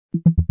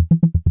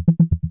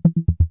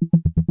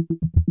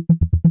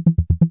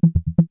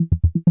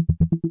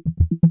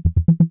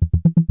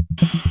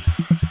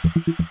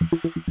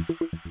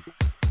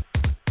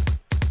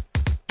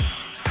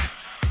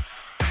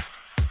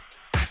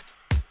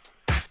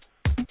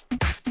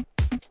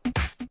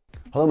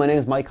Hello, my name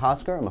is Mike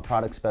Hosker. I'm a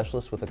product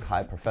specialist with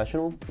Akai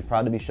Professional. I'm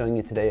proud to be showing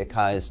you today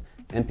Akai's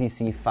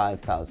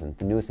MPC5000,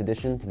 the newest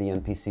addition to the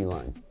MPC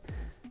line.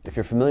 If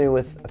you're familiar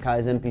with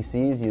Akai's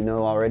MPCs, you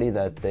know already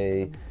that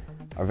they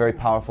are very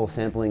powerful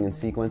sampling and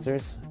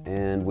sequencers,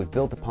 and we've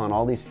built upon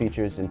all these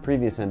features in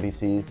previous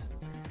MPCs,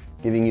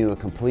 giving you a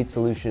complete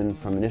solution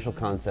from initial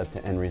concept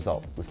to end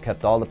result. We've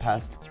kept all the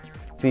past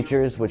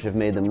features which have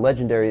made them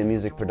legendary in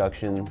music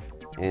production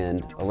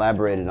and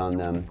elaborated on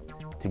them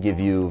to give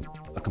you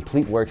a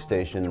complete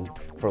workstation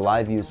for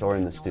live use or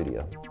in the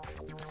studio.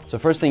 So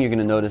first thing you're going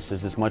to notice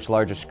is this much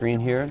larger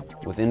screen here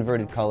with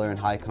inverted color and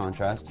high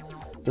contrast.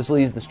 This will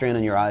ease the strain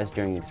on your eyes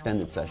during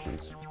extended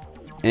sessions.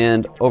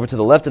 And over to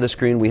the left of the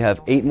screen we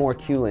have 8 more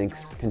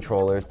Q-Links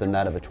controllers than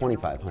that of a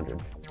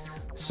 2500.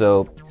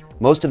 So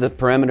most of the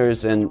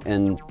parameters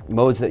and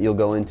modes that you'll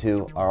go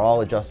into are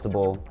all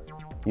adjustable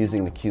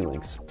using the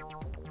Q-Links.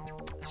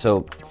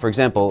 So for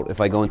example,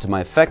 if I go into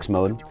my effects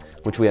mode,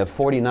 which we have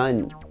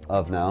 49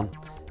 of now,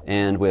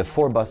 and we have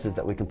 4 buses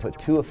that we can put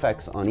 2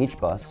 effects on each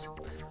bus,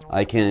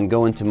 I can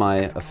go into my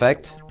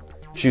effect,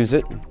 choose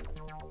it,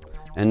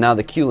 and now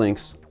the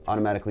Q-Links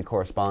automatically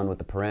correspond with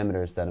the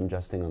parameters that I'm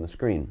adjusting on the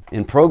screen.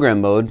 In program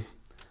mode,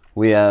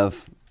 we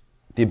have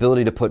the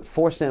ability to put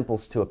 4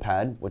 samples to a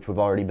pad, which we've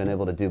already been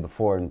able to do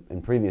before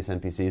in previous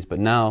MPCs, but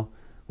now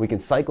we can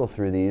cycle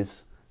through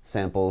these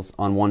samples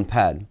on one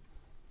pad.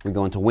 We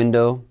go into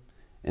window,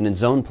 and in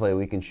zone play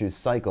we can choose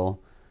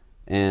cycle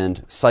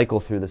and cycle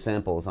through the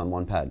samples on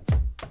one pad.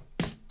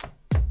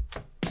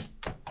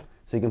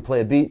 So you can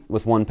play a beat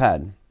with one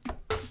pad.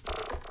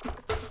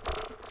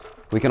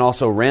 We can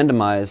also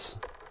randomize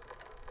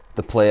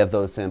the play of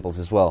those samples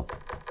as well.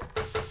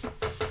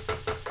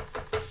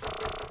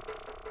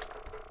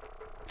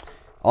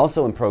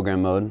 Also in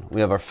program mode,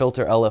 we have our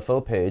filter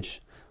LFO page,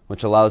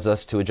 which allows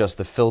us to adjust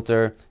the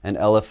filter and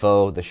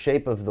LFO, the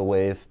shape of the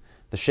wave,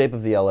 the shape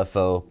of the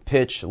LFO,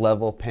 pitch,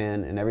 level,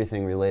 pan, and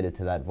everything related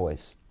to that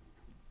voice.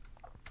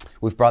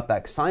 We've brought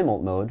back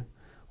simult mode,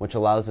 which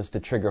allows us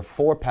to trigger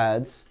 4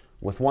 pads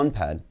with 1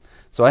 pad.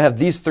 So I have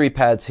these 3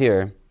 pads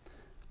here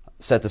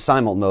set to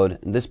simult mode,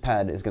 and this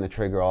pad is going to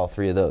trigger all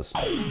 3 of those.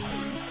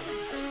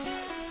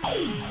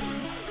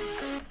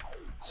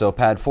 So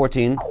pad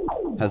 14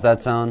 has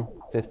that sound,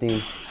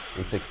 15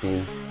 and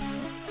 16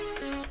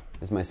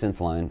 is my synth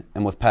line,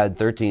 and with pad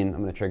 13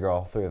 I'm going to trigger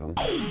all 3 of them.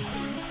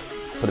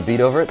 Put a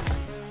beat over it.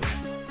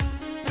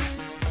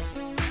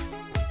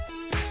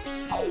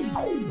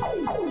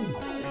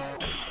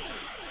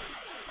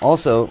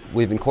 Also,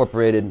 we've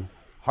incorporated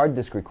hard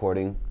disk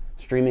recording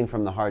streaming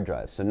from the hard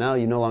drive. So now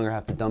you no longer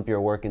have to dump your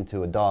work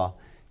into a DAW.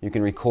 You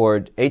can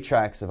record 8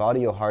 tracks of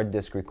audio hard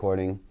disk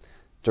recording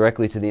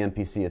directly to the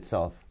MPC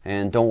itself.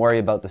 And don't worry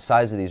about the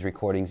size of these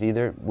recordings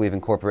either. We've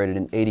incorporated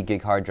an 80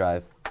 gig hard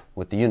drive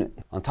with the unit.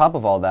 On top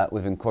of all that,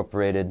 we've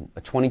incorporated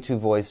a 22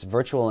 voice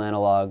virtual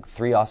analog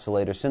 3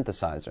 oscillator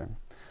synthesizer.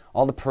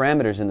 All the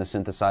parameters in the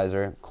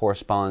synthesizer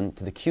correspond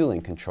to the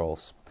Q-Link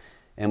controls.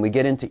 And we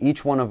get into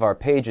each one of our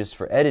pages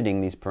for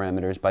editing these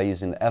parameters by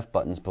using the F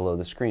buttons below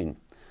the screen.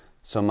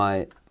 So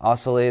my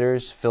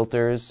oscillators,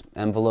 filters,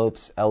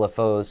 envelopes,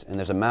 LFOs, and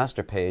there's a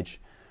master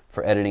page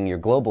for editing your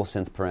global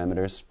synth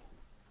parameters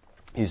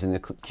using the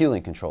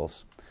Q-Link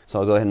controls. So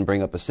I'll go ahead and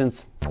bring up a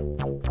synth.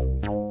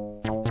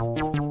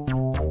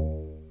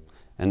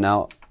 And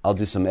now I'll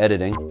do some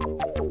editing.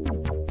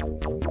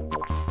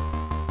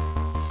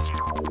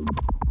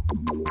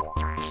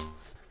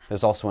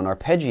 There's also an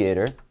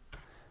arpeggiator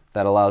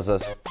that allows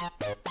us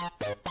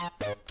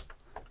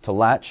to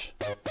latch.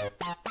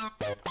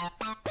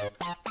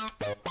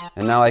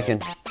 And now I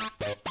can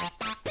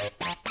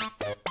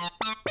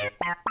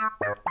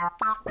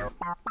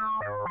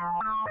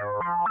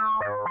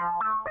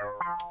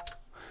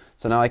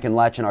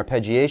latch an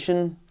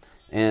arpeggiation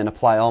and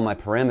apply all my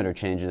parameter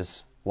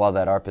changes while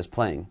that ARP is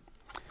playing.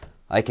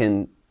 I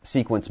can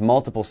sequence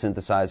multiple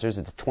synthesizers.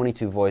 It's a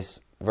 22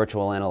 voice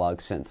virtual analog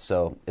synth,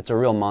 so it's a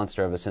real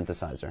monster of a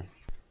synthesizer.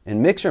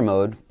 In mixer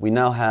mode, we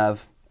now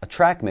have a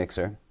track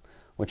mixer,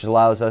 which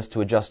allows us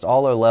to adjust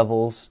all our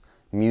levels,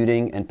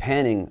 muting, and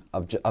panning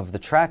of the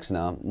tracks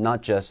now,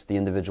 not just the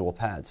individual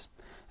pads.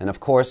 And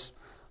of course,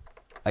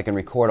 I can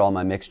record all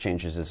my mix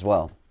changes as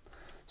well.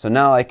 So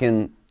now I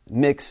can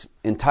mix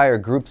entire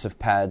groups of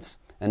pads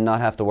and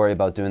not have to worry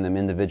about doing them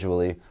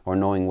individually or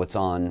knowing what's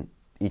on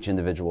each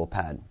individual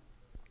pad.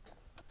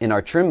 In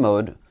our trim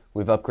mode,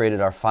 we've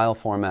upgraded our file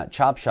format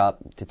Chop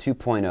Shop to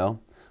 2.0,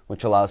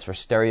 which allows for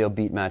stereo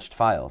beat matched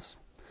files.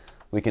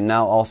 We can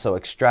now also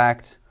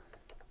extract,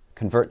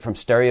 convert from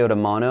stereo to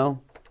mono.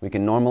 We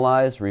can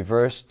normalize,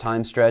 reverse,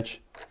 time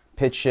stretch,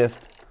 pitch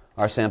shift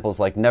our samples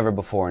like never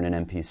before in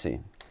an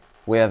MPC.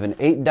 We have an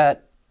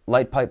 8-DAT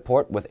light pipe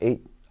port with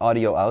 8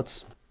 audio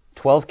outs,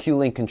 12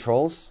 Q-Link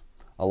controls,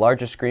 a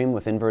larger screen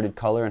with inverted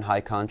color and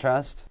high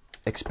contrast,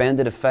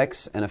 expanded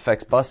effects and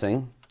effects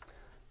busing,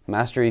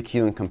 master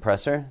EQ and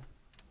compressor,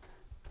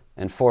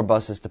 and 4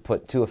 buses to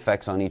put 2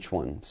 effects on each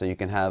one, so you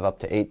can have up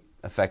to 8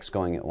 effects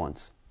going at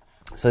once.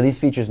 So these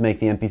features make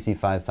the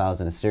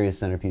MPC5000 a serious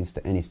centerpiece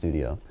to any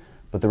studio,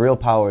 but the real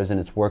power is in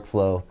its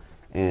workflow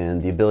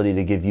and the ability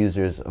to give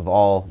users of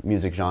all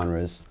music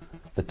genres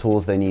the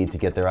tools they need to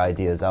get their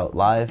ideas out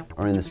live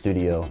or in the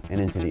studio and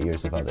into the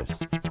ears of others.